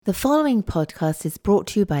The following podcast is brought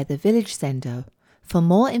to you by the Village Zendo. For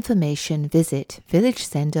more information, visit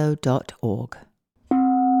villagezendo.org.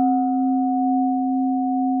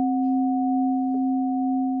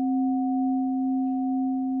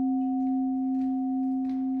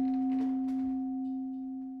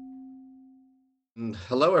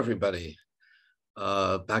 Hello, everybody.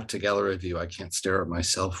 Back to gallery view. I can't stare at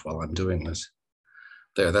myself while I'm doing this.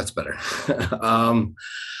 There, that's better.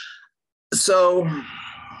 So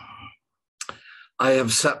I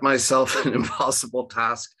have set myself an impossible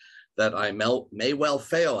task that I may well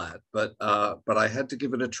fail at, but I had to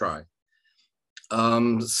give it a try.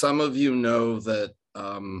 Some of you know that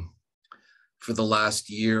for the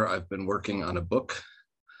last year, I've been working on a book,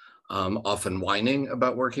 often whining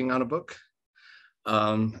about working on a book.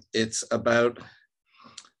 It's about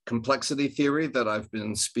complexity theory that I've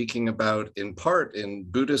been speaking about in part in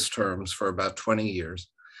Buddhist terms for about 20 years.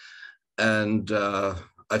 And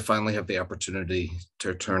I finally have the opportunity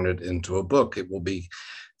to turn it into a book.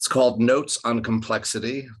 It's called Notes on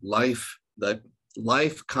Complexity, Life,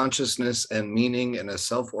 Consciousness, and Meaning in a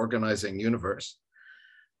Self-Organizing Universe.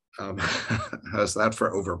 How's that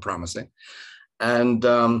for over-promising? And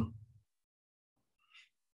the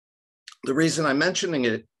reason I'm mentioning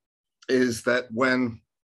it is that when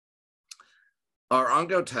our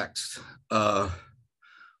Ongo text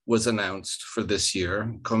was announced for this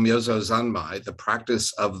year, Komyozo Zanmai, the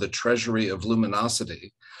practice of the treasury of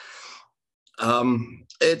luminosity,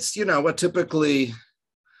 it's, a typically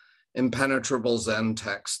impenetrable Zen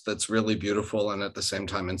text that's really beautiful and at the same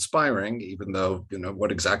time inspiring, even though,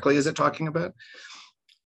 what exactly is it talking about?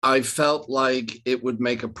 I felt like it would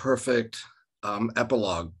make a perfect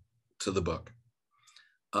epilogue to the book.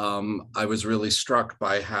 I was really struck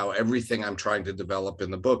by how everything I'm trying to develop in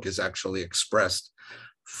the book is actually expressed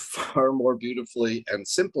far more beautifully and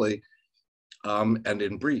simply and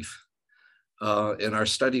in brief in our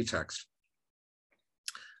study text.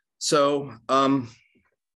 So I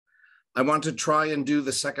want to try and do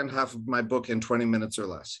the second half of my book in 20 minutes or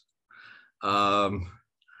less. And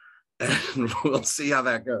we'll see how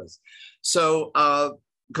that goes. So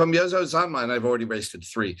Komyozo Zanmai, and I've already wasted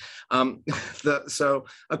 3. So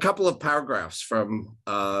a couple of paragraphs from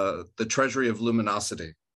the Treasury of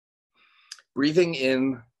Luminosity. Breathing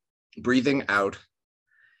in, breathing out,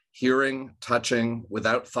 hearing, touching,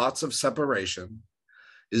 without thoughts of separation,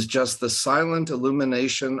 is just the silent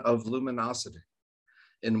illumination of luminosity,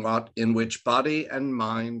 in which body and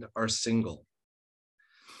mind are single.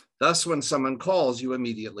 Thus, when someone calls, you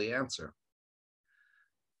immediately answer.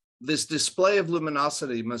 This display of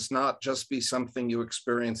luminosity must not just be something you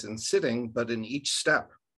experience in sitting, but in each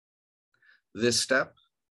step. This step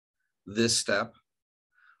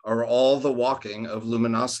are all the walking of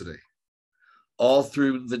luminosity. All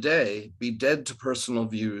through the day, be dead to personal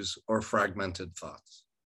views or fragmented thoughts.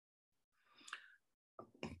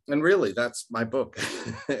 And really, that's my book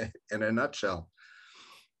in a nutshell.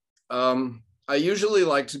 I usually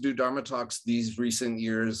like to do Dharma talks these recent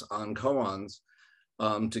years on koans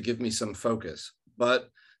to give me some focus. But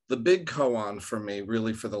the big koan for me,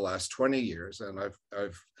 really for the last 20 years, and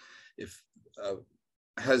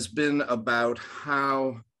has been about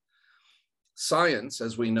how science,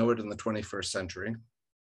 as we know it in the 21st century,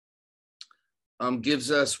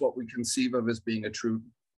 gives us what we conceive of as being a true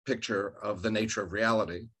picture of the nature of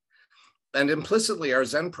reality. And implicitly, our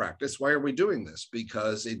Zen practice, why are we doing this?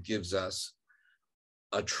 Because it gives us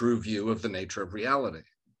a true view of the nature of reality.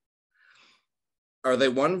 Are they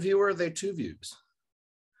one view or are they 2 views?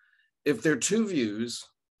 If they're 2 views,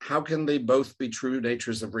 how can they both be true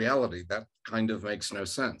natures of reality? That kind of makes no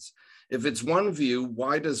sense. If it's one view,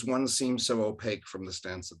 why does one seem so opaque from the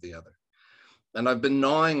stance of the other? And I've been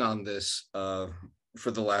gnawing on this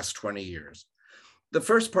for the last 20 years. The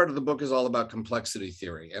first part of the book is all about complexity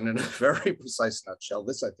theory. And in a very precise nutshell,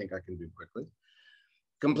 this I think I can do quickly.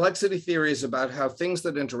 Complexity theory is about how things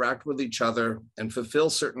that interact with each other and fulfill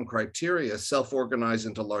certain criteria self-organize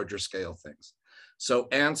into larger scale things. So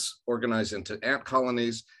ants organize into ant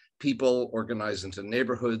colonies, people organize into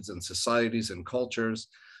neighborhoods and societies and cultures,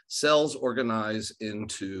 cells organize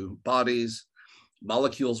into bodies,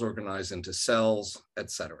 molecules organize into cells,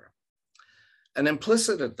 etc. And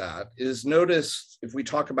implicit at that is, notice if we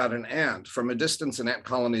talk about an ant, from a distance, an ant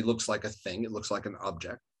colony looks like a thing, it looks like an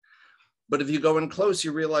object. But if you go in close,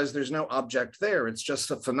 you realize there's no object there. It's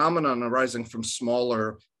just a phenomenon arising from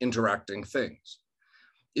smaller interacting things.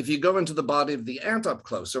 If you go into the body of the ant up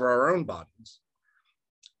close, or our own bodies,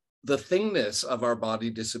 the thingness of our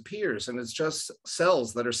body disappears and it's just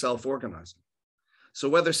cells that are self-organizing. So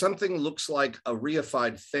whether something looks like a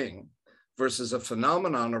reified thing versus a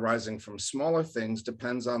phenomenon arising from smaller things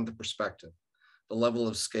depends on the perspective, the level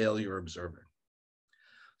of scale you're observing.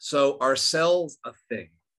 So are cells a thing?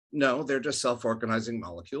 No, they're just self-organizing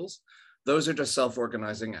molecules. Those are just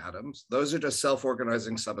self-organizing atoms. Those are just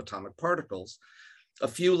self-organizing subatomic particles. A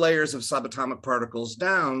few layers of subatomic particles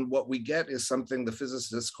down, what we get is something the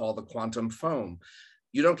physicists call the quantum foam.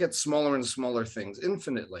 You don't get smaller and smaller things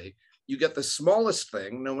infinitely. You get the smallest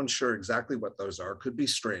thing. No one's sure exactly what those are. Could be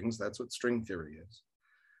strings. That's what string theory is.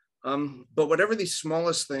 But whatever these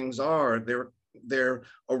smallest things are, they're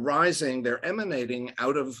arising, they're emanating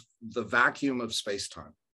out of the vacuum of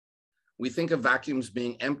space-time. We think of vacuums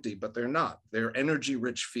being empty, but they're not. They're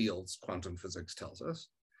energy-rich fields, quantum physics tells us.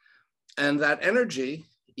 And that energy,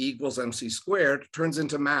 E equals mc squared, turns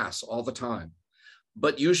into mass all the time,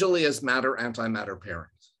 but usually as matter-antimatter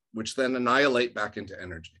pairings, which then annihilate back into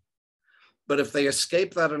energy. But if they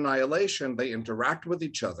escape that annihilation, they interact with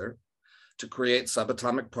each other to create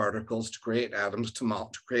subatomic particles, to create atoms, to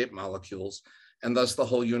create molecules, and thus the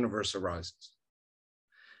whole universe arises.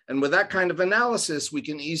 And with that kind of analysis, we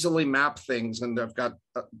can easily map things, and I've got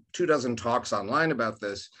 24 talks online about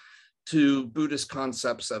this, to Buddhist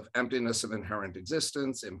concepts of emptiness of inherent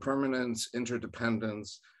existence, impermanence,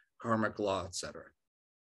 interdependence, karmic law, etc.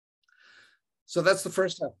 So that's the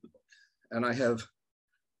first half of the book, and I have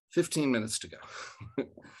 15 minutes to go.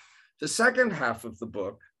 The second half of the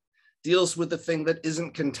book deals with the thing that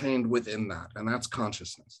isn't contained within that, and that's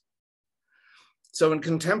consciousness. So in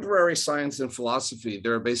contemporary science and philosophy,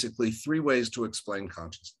 there are basically three ways to explain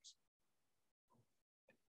consciousness.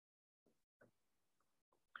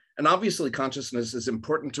 And obviously consciousness is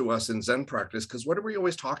important to us in Zen practice because what are we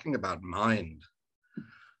always talking about? Mind.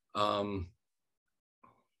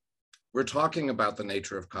 We're talking about the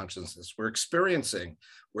nature of consciousness. We're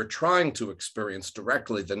trying to experience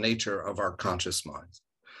directly the nature of our conscious minds.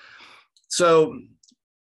 So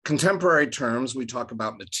contemporary terms, we talk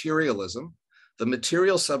about materialism. The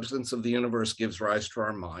material substance of the universe gives rise to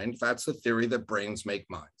our mind. That's the theory that brains make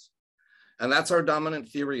minds. And that's our dominant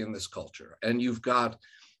theory in this culture. And you've got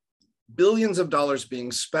billions of dollars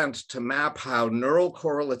being spent to map how neural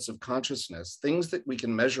correlates of consciousness, things that we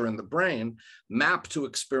can measure in the brain, map to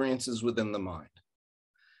experiences within the mind.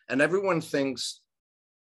 And everyone thinks,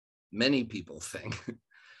 many people think,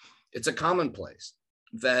 it's a commonplace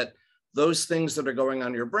that those things that are going on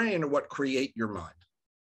in your brain are what create your mind.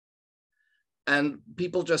 And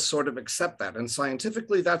people just sort of accept that. And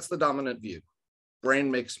scientifically, that's the dominant view.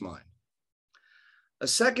 Brain makes mind. A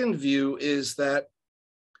second view is that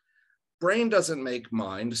brain doesn't make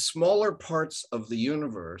mind. Smaller parts of the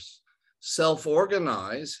universe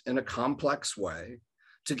self-organize in a complex way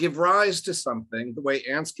to give rise to something the way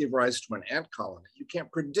ants give rise to an ant colony. You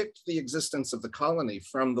can't predict the existence of the colony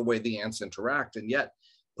from the way the ants interact, and yet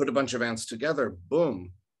put a bunch of ants together,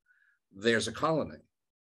 boom, there's a colony.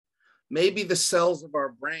 Maybe the cells of our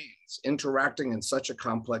brains interacting in such a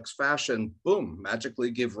complex fashion, boom,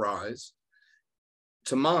 magically give rise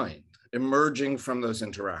to mind emerging from those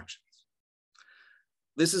interactions.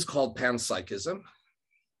 This is called panpsychism.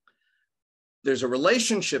 There's a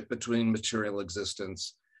relationship between material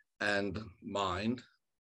existence and mind,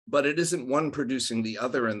 but it isn't one producing the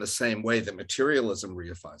other in the same way that materialism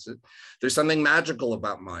reifies it. There's something magical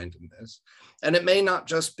about mind in this. And it may not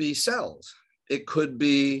just be cells. It could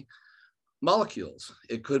be molecules.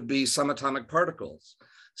 It could be subatomic particles.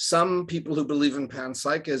 Some people who believe in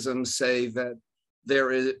panpsychism say that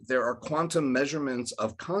there are quantum measurements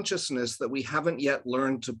of consciousness that we haven't yet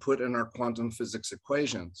learned to put in our quantum physics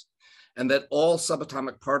equations, and that all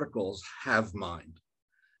subatomic particles have mind.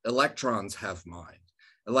 Electrons have mind.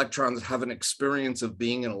 Electrons have an experience of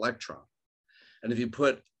being an electron. And if you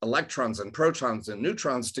put electrons and protons and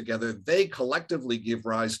neutrons together, they collectively give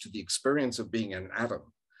rise to the experience of being an atom,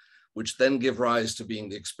 which then give rise to being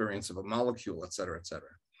the experience of a molecule, et cetera, et cetera.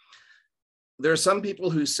 There are some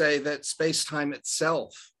people who say that space-time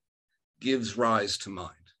itself gives rise to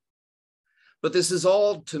mind. But this is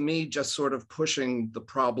all, to me, just sort of pushing the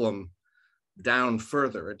problem down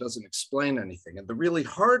further. It doesn't explain anything. And the really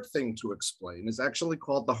hard thing to explain is actually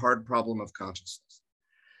called the hard problem of consciousness.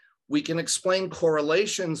 We can explain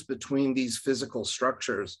correlations between these physical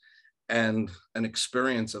structures and an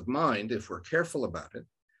experience of mind if we're careful about it.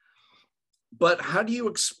 But how do you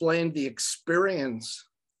explain the experience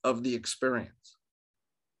of the experience?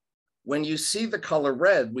 When you see the color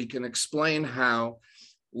red, we can explain how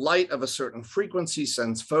light of a certain frequency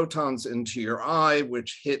sends photons into your eye,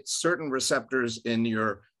 which hit certain receptors in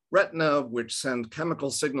your retina, which send chemical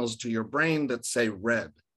signals to your brain that say red.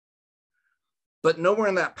 But nowhere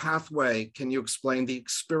in that pathway can you explain the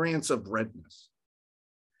experience of redness.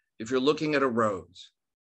 if you're looking at a rose,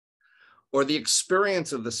 or the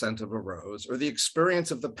experience of the scent of a rose, or the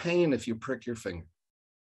experience of the pain if you prick your finger.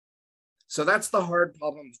 So that's the hard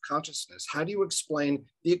problem of consciousness. How do you explain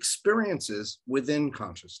the experiences within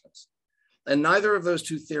consciousness? And neither of those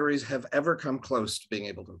two theories have ever come close to being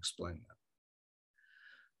able to explain that.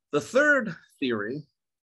 The third theory,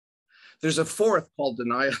 there's a fourth called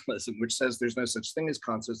denialism, which says there's no such thing as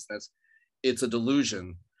consciousness. It's a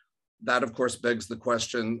delusion. That, of course, begs the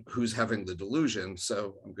question, who's having the delusion?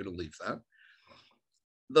 So I'm going to leave that.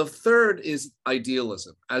 The third is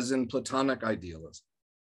idealism, as in Platonic idealism.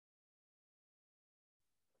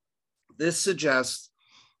 This suggests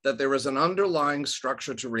that there is an underlying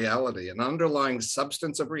structure to reality, an underlying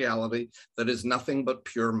substance of reality that is nothing but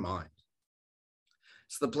pure mind.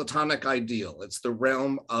 It's the Platonic ideal. It's the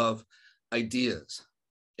realm of ideas.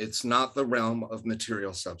 It's not the realm of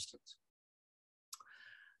material substance.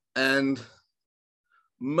 And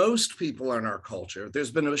most people in our culture,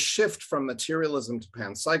 there's been a shift from materialism to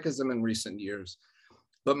panpsychism in recent years,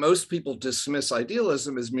 but most people dismiss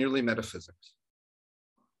idealism as merely metaphysics.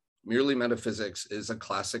 Merely metaphysics is a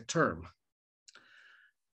classic term.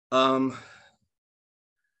 Our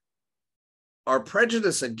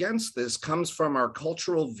prejudice against this comes from our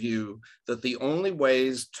cultural view that the only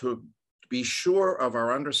ways to be sure of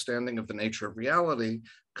our understanding of the nature of reality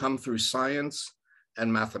come through science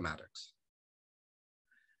and mathematics.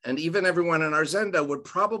 And even everyone in our Zendo would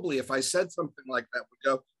probably, if I said something like that, would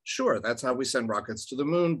go, sure, that's how we send rockets to the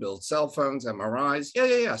moon, build cell phones, MRIs.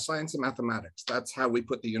 Yeah, science and mathematics. That's how we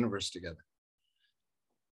put the universe together.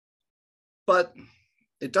 But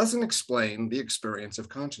it doesn't explain the experience of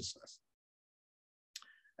consciousness.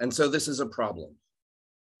 And so this is a problem.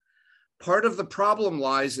 Part of the problem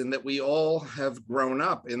lies in that we all have grown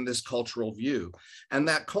up in this cultural view. And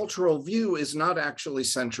that cultural view is not actually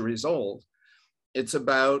centuries old. It's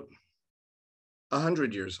about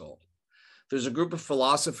 100 years old. There's a group of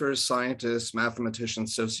philosophers, scientists,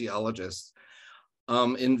 mathematicians, sociologists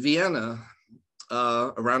in Vienna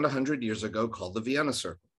around 100 years ago called the Vienna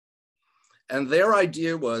Circle. And their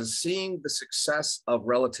idea was seeing the success of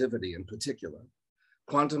relativity in particular,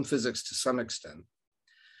 quantum physics to some extent,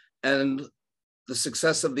 and the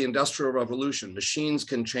success of the Industrial Revolution. Machines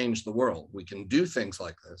can change the world. We can do things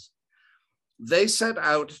like this. They set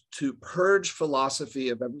out to purge philosophy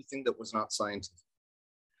of everything that was not scientific.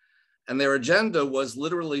 And their agenda was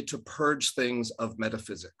literally to purge things of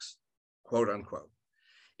metaphysics, quote unquote.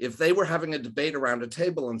 If they were having a debate around a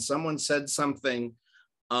table and someone said something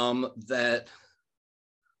that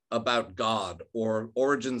about God or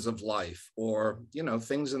origins of life or,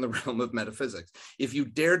 things in the realm of metaphysics, if you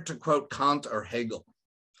dared to quote Kant or Hegel,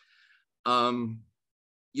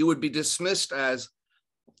 you would be dismissed as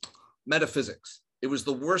metaphysics. It was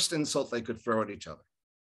the worst insult they could throw at each other.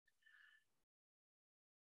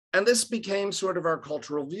 And this became sort of our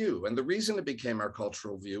cultural view. And the reason it became our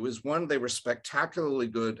cultural view is, one, they were spectacularly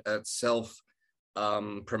good at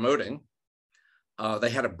self-promoting. They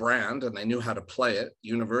had a brand and they knew how to play it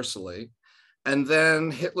universally. And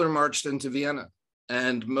then Hitler marched into Vienna,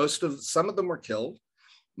 and some of them were killed,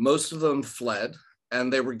 most of them fled,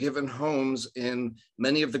 and they were given homes in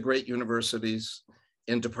many of the great universities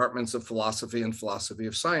in departments of philosophy and philosophy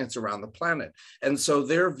of science around the planet. And so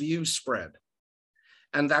their view spread.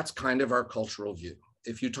 And that's kind of our cultural view.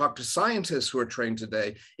 If you talk to scientists who are trained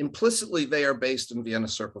today, implicitly they are based in Vienna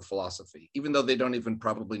Circle philosophy, even though they don't even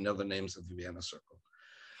probably know the names of the Vienna Circle.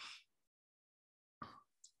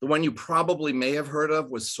 The one you probably may have heard of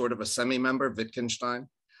was sort of a semi-member, Wittgenstein,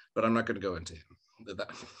 but I'm not going to go into him.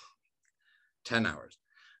 10 hours.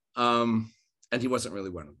 And he wasn't really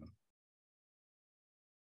one of them.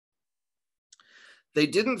 They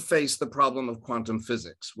didn't face the problem of quantum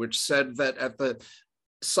physics, which said that at the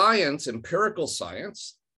science, empirical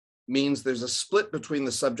science, means there's a split between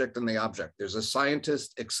the subject and the object. There's a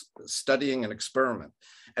scientist studying an experiment,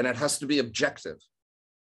 and it has to be objective.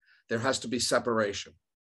 There has to be separation.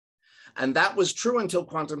 And that was true until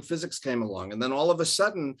quantum physics came along. And then all of a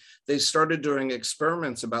sudden, they started doing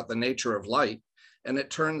experiments about the nature of light. And it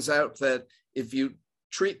turns out that if you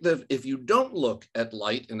don't look at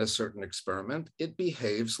light in a certain experiment, it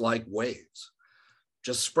behaves like waves,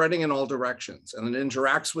 just spreading in all directions. And it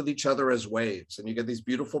interacts with each other as waves. And you get these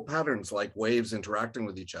beautiful patterns like waves interacting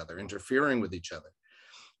with each other, interfering with each other.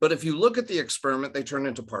 But if you look at the experiment, they turn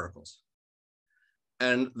into particles.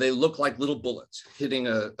 And they look like little bullets hitting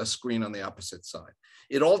a screen on the opposite side.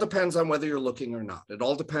 It all depends on whether you're looking or not. It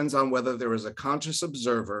all depends on whether there is a conscious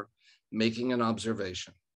observer making an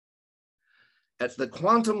observation. At the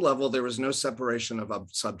quantum level, there is no separation of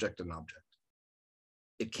subject and object.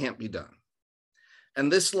 It can't be done.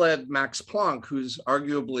 And this led Max Planck, who's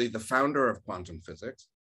arguably the founder of quantum physics.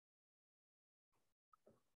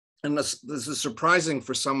 And this is surprising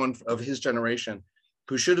for someone of his generation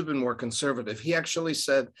who should have been more conservative. He actually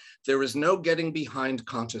said, there is no getting behind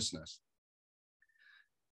consciousness.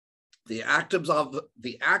 The act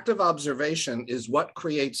of observation is what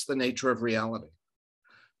creates the nature of reality,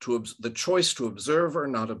 the choice to observe or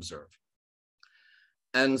not observe.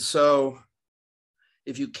 And so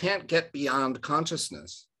if you can't get beyond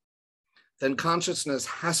consciousness, then consciousness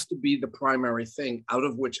has to be the primary thing out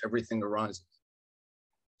of which everything arises.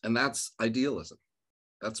 And that's idealism.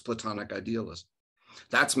 That's Platonic idealism.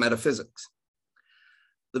 That's metaphysics.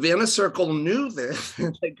 The Vienna Circle knew this,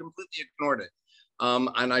 and they completely ignored it.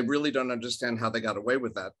 And I really don't understand how they got away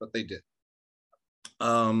with that, but they did.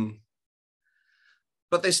 But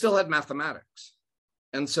they still had mathematics.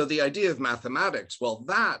 And so the idea of mathematics, well,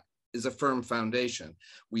 that is a firm foundation.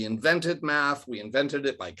 We invented math. We invented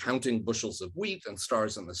it by counting bushels of wheat and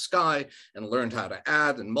stars in the sky, and learned how to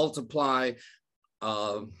add and multiply.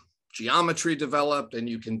 Geometry developed, and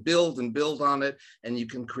you can build and build on it, and you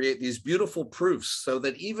can create these beautiful proofs, so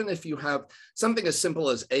that even if you have something as simple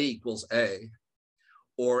as A equals A,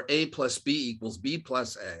 or A plus B equals B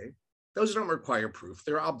plus A, those don't require proof,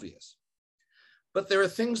 they're obvious. But there are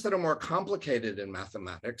things that are more complicated in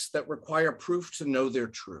mathematics that require proof to know they're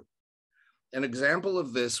true. An example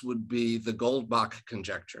of this would be the Goldbach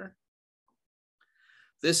conjecture.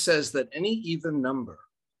 This says that any even number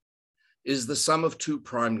is the sum of two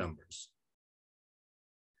prime numbers.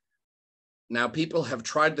 Now, people have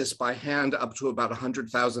tried this by hand up to about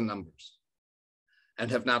 100,000 numbers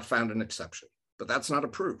and have not found an exception, but that's not a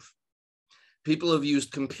proof. People have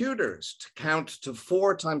used computers to count to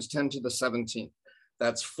 4 times 10 to the 17th.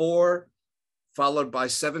 That's 4 followed by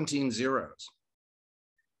 17 zeros.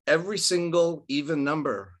 Every single even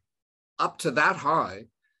number up to that high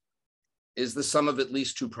is the sum of at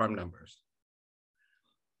least 2 prime numbers.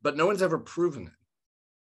 But no one's ever proven it.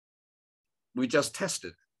 We just tested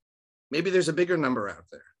it. Maybe there's a bigger number out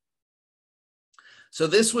there. So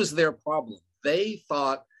this was their problem. They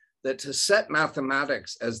thought that to set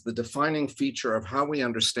mathematics as the defining feature of how we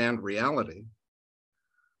understand reality,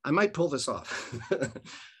 I might pull this off.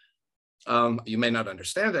 You may not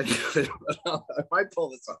understand any of it, but I might pull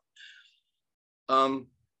this off.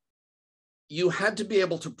 You had to be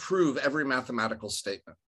able to prove every mathematical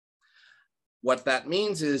statement. What that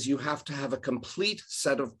means is you have to have a complete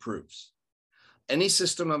set of proofs. Any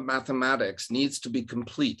system of mathematics needs to be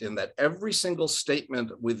complete in that every single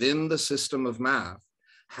statement within the system of math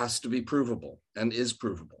has to be provable and is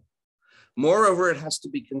provable. Moreover, it has to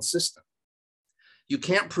be consistent. You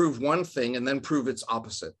can't prove one thing and then prove its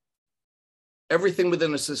opposite. Everything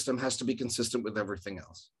within a system has to be consistent with everything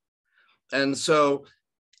else. And so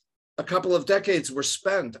a couple of decades were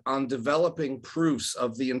spent on developing proofs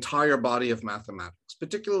of the entire body of mathematics,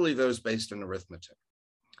 particularly those based in arithmetic.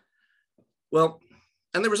 Well,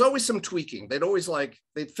 and there was always some tweaking.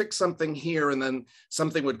 They'd fix something here and then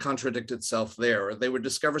something would contradict itself there. Or they would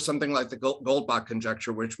discover something like the Goldbach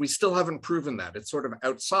conjecture, which we still haven't proven that. It's sort of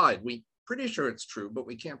outside. We're pretty sure it's true, but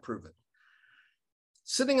we can't prove it.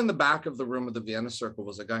 Sitting in the back of the room of the Vienna Circle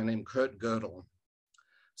was a guy named Kurt Gödel.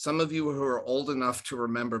 Some of you who are old enough to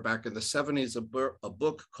remember back in the 70s, a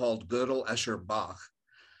book called Gödel, Escher, Bach.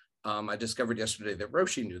 I discovered yesterday that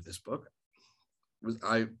Roshi knew this book.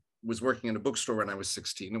 I was working in a bookstore when I was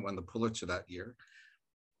 16 and won the Pulitzer that year.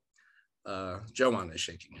 Joanne is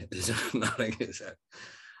shaking his, nodding his head.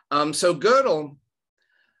 So Gödel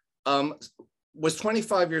was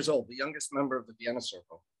 25 years old, the youngest member of the Vienna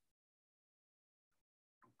Circle.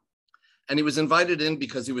 And he was invited in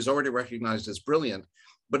because he was already recognized as brilliant,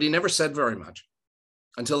 but he never said very much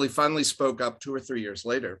until he finally spoke up 2 or 3 years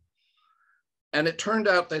later. And it turned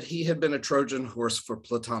out that he had been a Trojan horse for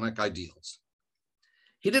Platonic ideals.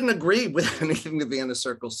 He didn't agree with anything the Vienna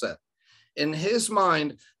Circle said. In his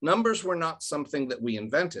mind, numbers were not something that we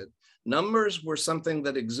invented. Numbers were something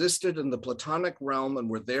that existed in the Platonic realm and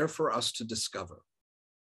were there for us to discover.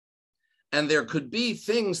 And there could be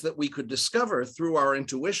things that we could discover through our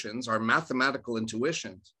intuitions, our mathematical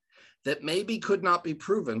intuitions, that maybe could not be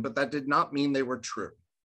proven, but that did not mean they were true.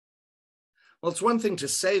 Well, it's one thing to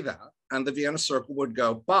say that, and the Vienna Circle would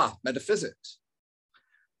go, bah, metaphysics.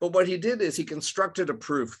 But what he did is he constructed a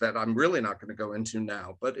proof that I'm really not going to go into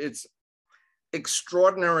now, but it's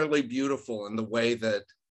extraordinarily beautiful in the way that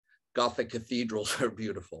Gothic cathedrals are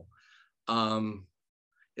beautiful.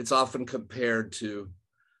 It's often compared to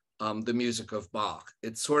the music of Bach.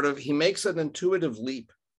 It's sort of, he makes an intuitive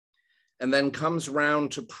leap and then comes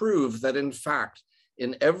round to prove that in fact,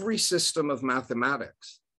 in every system of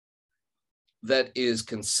mathematics, that is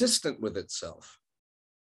consistent with itself,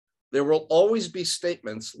 there will always be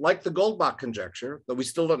statements like the Goldbach conjecture, though we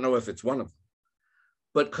still don't know if it's one of them,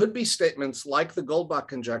 but could be statements like the Goldbach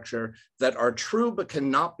conjecture that are true but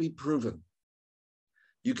cannot be proven.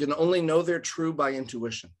 You can only know they're true by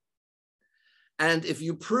intuition. And if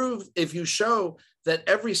you show that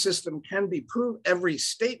every system can be proved, every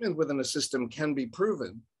statement within a system can be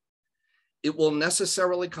proven, it will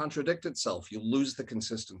necessarily contradict itself. You'll lose the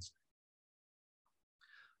consistency.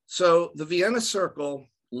 So the Vienna Circle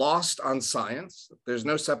lost on science. There's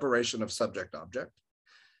no separation of subject-object.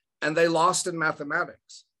 And they lost in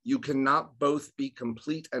mathematics. You cannot both be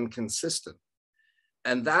complete and consistent.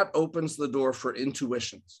 And that opens the door for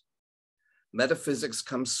intuitions. Metaphysics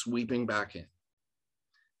comes sweeping back in.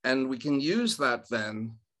 And we can use that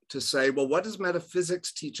then to say, well, what does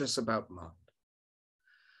metaphysics teach us about mind?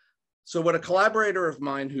 So what a collaborator of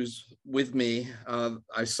mine who's with me,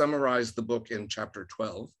 I summarized the book in chapter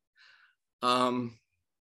 12,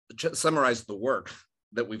 summarized the work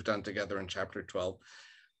that we've done together in chapter 12.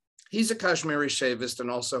 He's a Kashmiri Shaivist and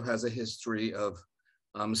also has a history of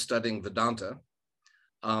studying Vedanta.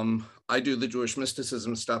 I do the Jewish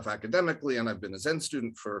mysticism stuff academically, and I've been a Zen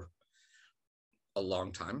student for a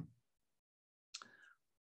long time.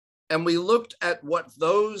 And we looked at what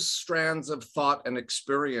those strands of thought and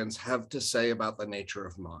experience have to say about the nature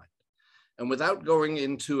of mind. And without going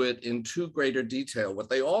into it in too greater detail, what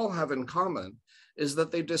they all have in common is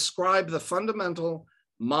that they describe the fundamental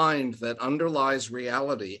mind that underlies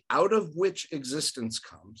reality, out of which existence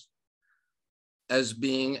comes, as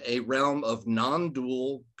being a realm of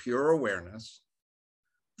non-dual, pure awareness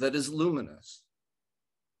that is luminous.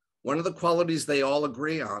 One of the qualities they all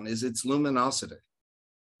agree on is its luminosity,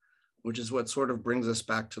 which is what sort of brings us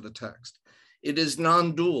back to the text. It is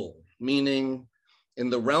non-dual, meaning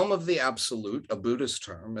in the realm of the absolute, a Buddhist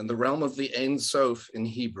term, in the realm of the Ein Sof in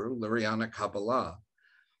Hebrew, Lurianic Kabbalah,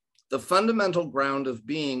 the fundamental ground of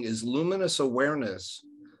being is luminous awareness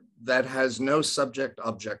that has no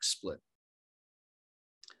subject-object split.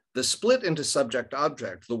 The split into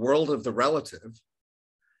subject-object, the world of the relative,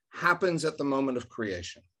 happens at the moment of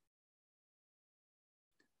creation.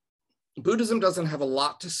 Buddhism doesn't have a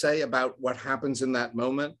lot to say about what happens in that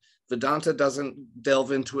moment. Vedanta doesn't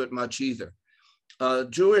delve into it much either.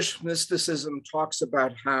 Jewish mysticism talks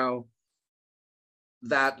about how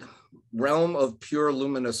that realm of pure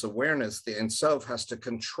luminous awareness, the Ein Sof, has to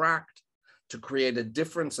contract to create a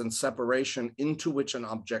difference and separation into which an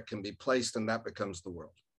object can be placed, and that becomes the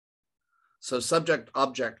world. So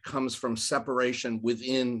subject-object comes from separation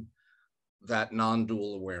within that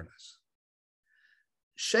non-dual awareness.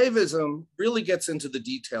 Shaivism really gets into the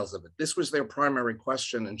details of it. This was their primary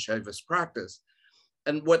question in Shaivist practice.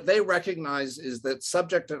 And what they recognize is that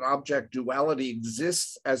subject and object duality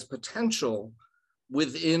exists as potential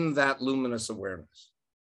within that luminous awareness.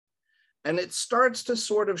 And it starts to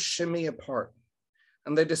sort of shimmy apart.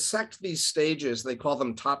 And they dissect these stages, they call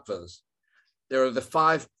them tattvas. There are the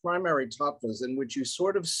 5 primary tattvas in which you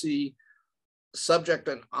sort of see subject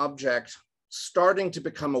and object starting to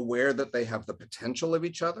become aware that they have the potential of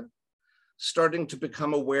each other, starting to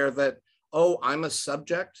become aware that, oh, I'm a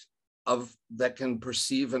subject that can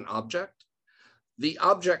perceive an object. The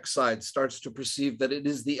object side starts to perceive that it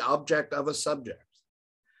is the object of a subject.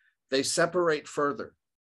 They separate further.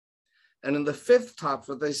 And in the 5th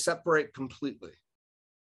tattva, they separate completely.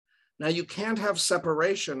 Now, you can't have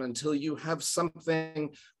separation until you have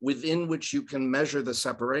something within which you can measure the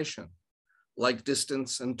separation, like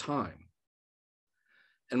distance and time.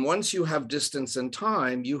 And once you have distance and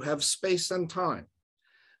time, you have space and time.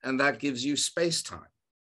 And that gives you space-time.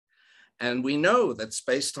 And we know that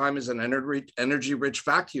space-time is an energy-rich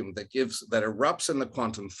vacuum that erupts in the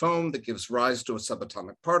quantum foam, that gives rise to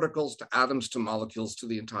subatomic particles, to atoms, to molecules, to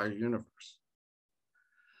the entire universe.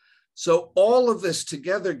 So all of this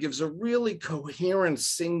together gives a really coherent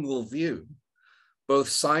single view, both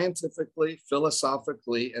scientifically,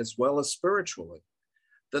 philosophically, as well as spiritually,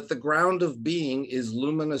 that the ground of being is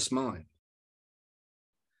luminous mind.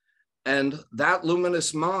 And that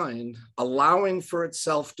luminous mind, allowing for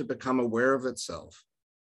itself to become aware of itself,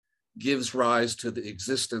 gives rise to the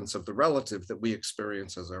existence of the relative that we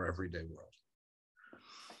experience as our everyday world.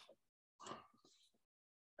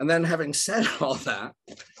 And then, having said all that,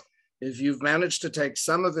 if you've managed to take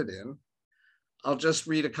some of it in, I'll just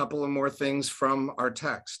read a couple of more things from our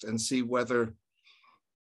text and see whether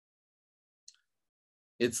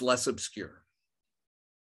it's less obscure.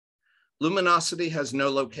 Luminosity has no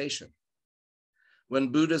location.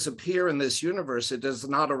 When Buddhas appear in this universe, it does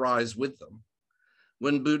not arise with them.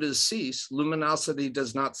 When Buddhas cease, luminosity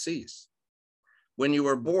does not cease. When you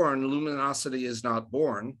are born, luminosity is not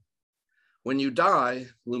born. When you die,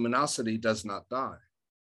 luminosity does not die.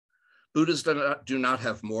 Buddhas do not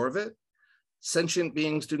have more of it. Sentient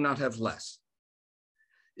beings do not have less.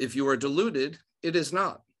 If you are deluded, it is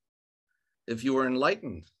not. If you are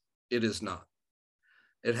enlightened, it is not.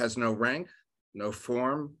 It has no rank, no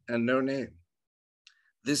form, and no name.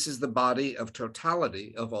 This is the body of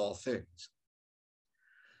totality of all things.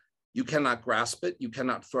 You cannot grasp it, you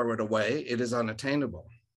cannot throw it away, it is unattainable.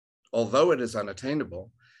 Although it is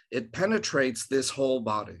unattainable, it penetrates this whole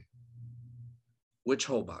body. Which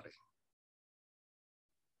whole body?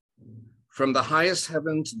 From the highest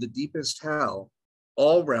heaven to the deepest hell,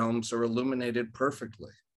 all realms are illuminated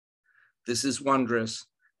perfectly. This is wondrous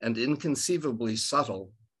and inconceivably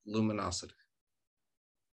subtle luminosity.